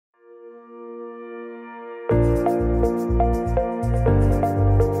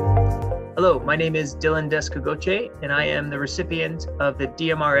Hello, my name is Deska-Gauthier, and I am the recipient of the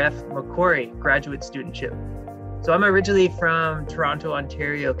DMRF MacQuarrie Graduate Studentship. So I'm originally from Toronto,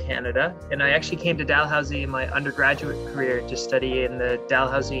 Ontario, Canada, and I actually came to Dalhousie in my undergraduate career to study in the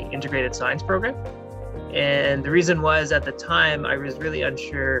Dalhousie Integrated Science program. And the reason was, at the time, I was really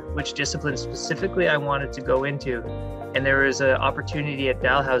unsure which discipline specifically I wanted to go into. And there was an opportunity at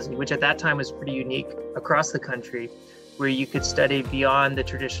Dalhousie, which at that time was pretty unique across the country, where you could study beyond the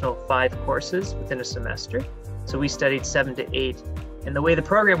traditional 5 courses within a semester. So we studied 7 to 8. And the way the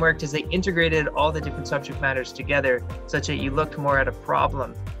program worked is they integrated all the different subject matters together such that you looked more at a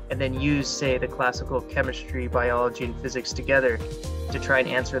problem and then used, say, the classical chemistry, biology, and physics together to try and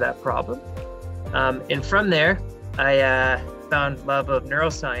answer that problem. And from there, I found love of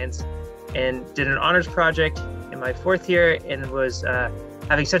neuroscience and did an honors project in my 4th year and was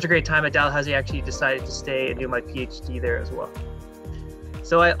having such a great time at Dalhousie, I actually decided to stay and do my PhD there as well.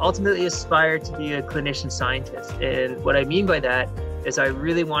 So I ultimately aspired to be a clinician scientist. And what I mean by that is I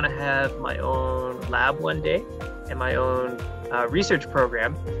really want to have my own lab one day and my own research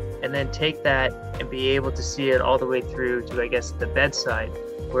program, and then take that and be able to see it all the way through to, I guess, the bedside,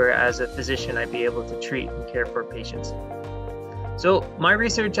 where as a physician, I'd be able to treat and care for patients. So my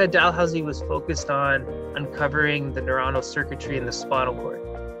research at Dalhousie was focused on uncovering the neuronal circuitry in the spinal cord.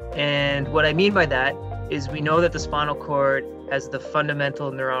 And what I mean by that is we know that the spinal cord has the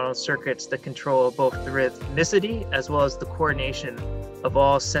fundamental neuronal circuits that control both the rhythmicity as well as the coordination of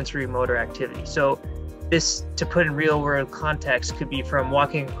all sensory motor activity. So this, to put in real world context, could be from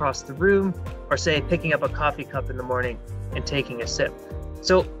walking across the room or, say, picking up a coffee cup in the morning and taking a sip.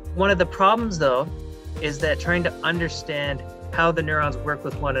 So one of the problems, though, is that trying to understand how the neurons work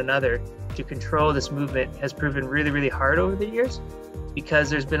with one another to control this movement has proven really, really hard over the years, because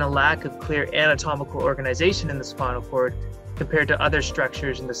there's been a lack of clear anatomical organization in the spinal cord compared to other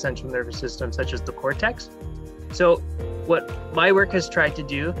structures in the central nervous system, such as the cortex. So what my work has tried to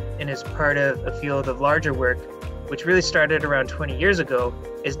do, and is part of a field of larger work, which really started around 20 years ago,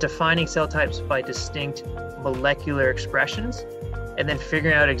 is defining cell types by distinct molecular expressions, and then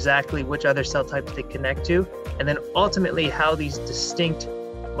figuring out exactly which other cell types they connect to, and then ultimately how these distinct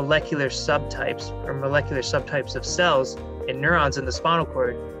molecular subtypes or molecular subtypes of cells and neurons in the spinal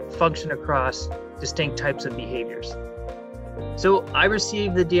cord function across distinct types of behaviors. So I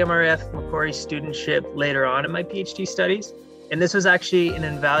received the DMRF MacQuarrie studentship later on in my PhD studies, and this was actually an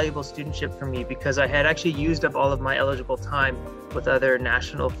invaluable studentship for me because I had actually used up all of my eligible time with other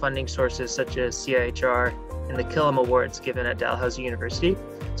national funding sources such as CIHR and the Killam Awards given at Dalhousie University.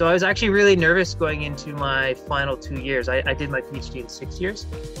 So I was actually really nervous going into my final 2 years. I did my PhD in 6 years,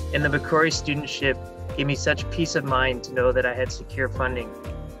 and the MacQuarrie studentship gave me such peace of mind to know that I had secure funding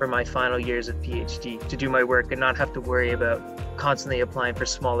for my final years of PhD to do my work and not have to worry about constantly applying for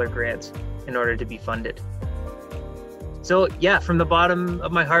smaller grants in order to be funded. So yeah, from the bottom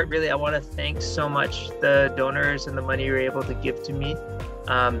of my heart, really, I want to thank so much the donors and the money you were able to give to me.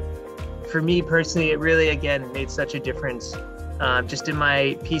 For me personally, it really, again, made such a difference, just in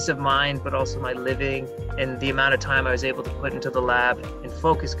my peace of mind, but also my living and the amount of time I was able to put into the lab and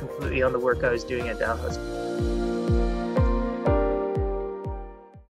focus completely on the work I was doing at Dalhousie.